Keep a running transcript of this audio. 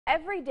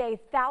Every day,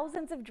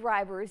 thousands of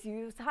drivers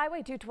use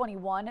Highway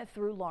 221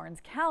 through Lawrence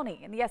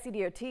County, and the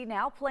SCDOT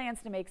now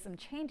plans to make some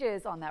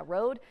changes on that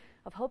road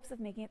of hopes of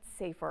making it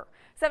safer.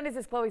 7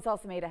 News' Chloe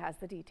Salsameda has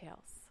the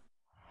details.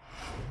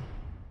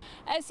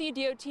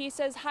 SCDOT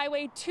says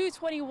Highway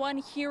 221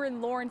 here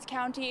in Lawrence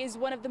County is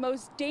one of the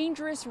most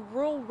dangerous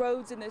rural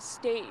roads in the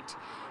state.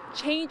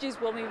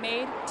 Changes will be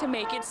made to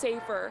make it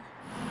safer.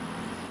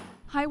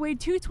 Highway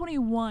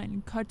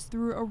 221 cuts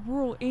through a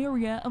rural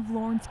area of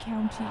Lawrence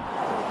County.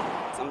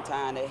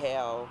 Sometimes they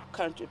have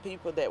country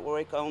people that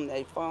work on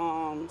their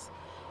farms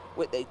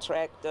with their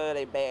tractor,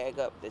 they bag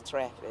up the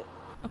traffic.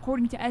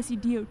 According to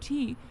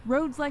SCDOT,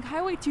 roads like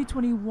Highway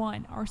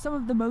 221 are some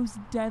of the most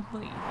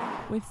deadly,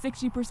 with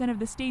 60% of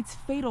the state's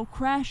fatal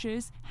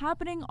crashes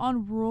happening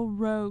on rural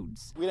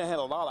roads. We done had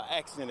a lot of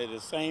accidents in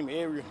the same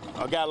area.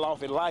 A guy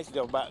lost his license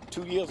about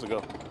 2 years ago,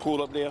 pulled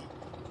up there,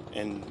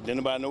 and didn't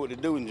nobody know what to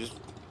do and just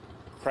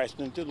crashed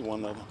into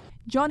one of them.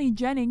 Johnny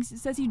Jennings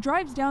says he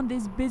drives down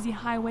this busy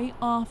highway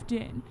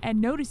often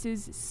and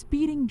notices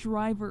speeding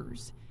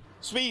drivers.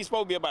 Speed's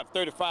supposed to be about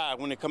 35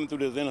 when they're coming through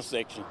this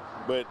intersection,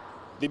 but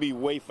they be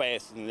way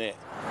faster than that.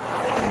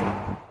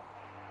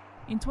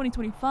 In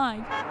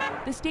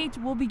 2025, the state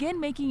will begin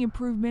making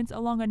improvements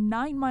along a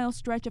 9-mile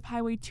stretch of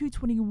Highway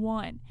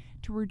 221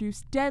 to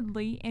reduce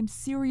deadly and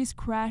serious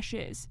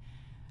crashes.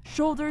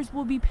 Shoulders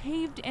will be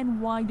paved and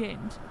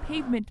widened.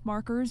 Pavement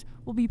markers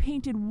will be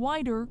painted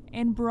wider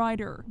and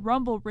brighter.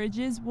 Rumble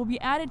ridges will be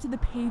added to the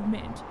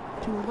pavement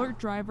to alert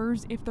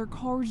drivers if their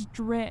cars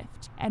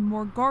drift, and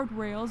more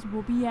guardrails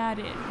will be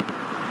added.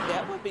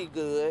 That would be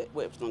good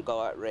with some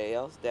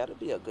guardrails. That'll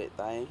be a good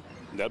thing.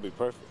 That'd be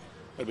perfect.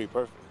 That'd be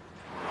perfect.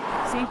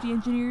 Safety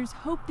engineers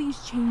hope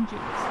these changes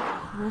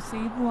will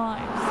save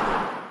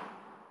lives.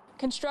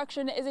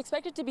 Construction is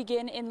expected to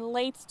begin in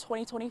late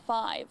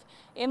 2025.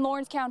 In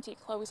Lawrence County,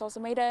 Chloe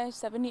Salsameda,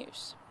 7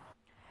 News.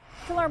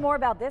 To learn more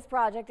about this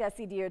project,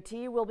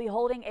 SCDOT will be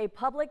holding a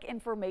public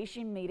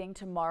information meeting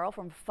tomorrow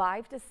from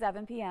 5 to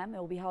 7 p.m. It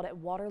will be held at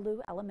Waterloo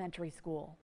Elementary School.